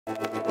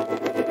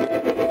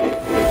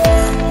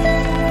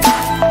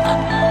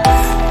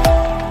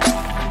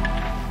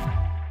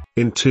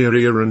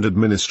Interior and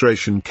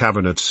Administration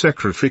Cabinet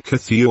Secretary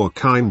Kithure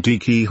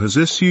Kindiki has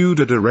issued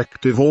a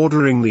directive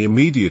ordering the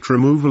immediate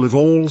removal of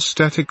all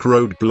static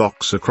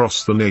roadblocks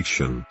across the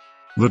nation.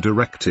 The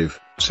directive,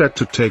 set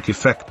to take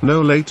effect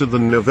no later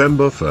than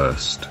November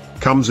 1st,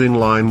 comes in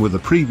line with a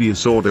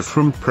previous order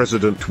from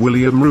President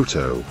William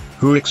Ruto,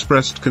 who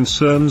expressed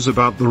concerns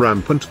about the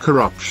rampant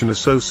corruption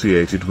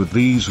associated with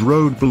these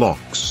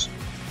roadblocks.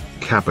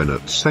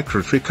 Cabinet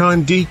Secretary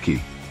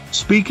Kindiki,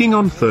 speaking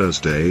on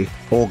Thursday,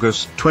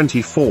 August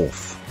 24,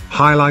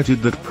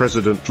 highlighted that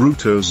President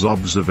Ruto's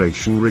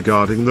observation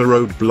regarding the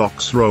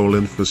roadblocks' role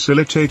in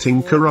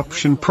facilitating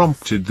corruption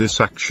prompted this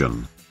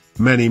action.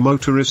 Many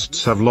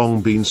motorists have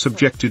long been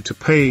subjected to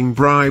paying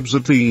bribes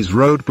at these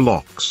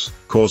roadblocks,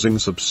 causing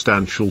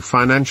substantial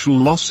financial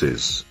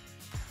losses.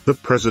 The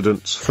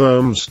president's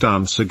firm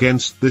stance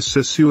against this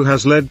issue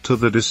has led to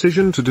the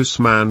decision to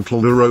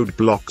dismantle the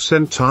roadblocks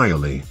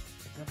entirely.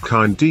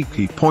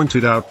 Kindiki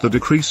pointed out the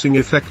decreasing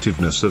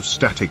effectiveness of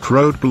static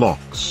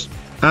roadblocks,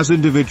 as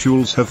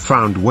individuals have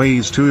found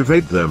ways to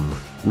evade them,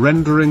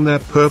 rendering their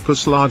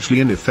purpose largely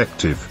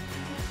ineffective.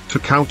 To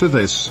counter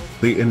this,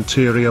 the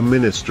Interior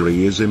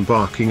Ministry is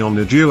embarking on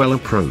a dual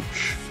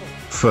approach.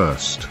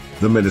 First,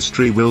 the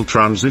ministry will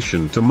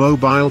transition to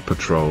mobile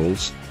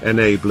patrols,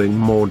 enabling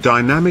more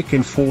dynamic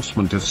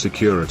enforcement of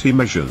security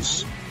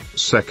measures.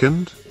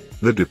 Second,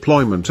 the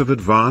deployment of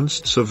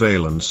advanced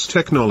surveillance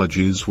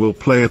technologies will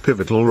play a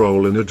pivotal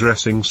role in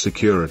addressing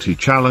security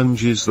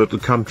challenges that the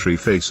country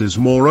faces.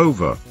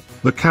 Moreover,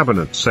 the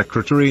Cabinet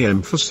Secretary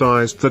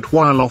emphasized that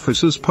while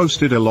officers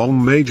posted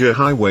along major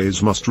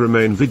highways must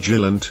remain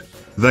vigilant,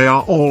 they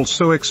are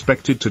also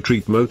expected to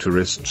treat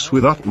motorists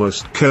with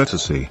utmost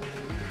courtesy.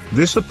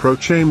 This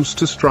approach aims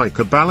to strike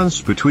a balance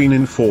between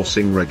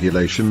enforcing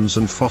regulations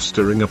and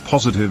fostering a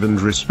positive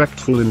and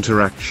respectful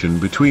interaction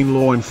between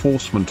law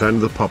enforcement and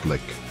the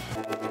public.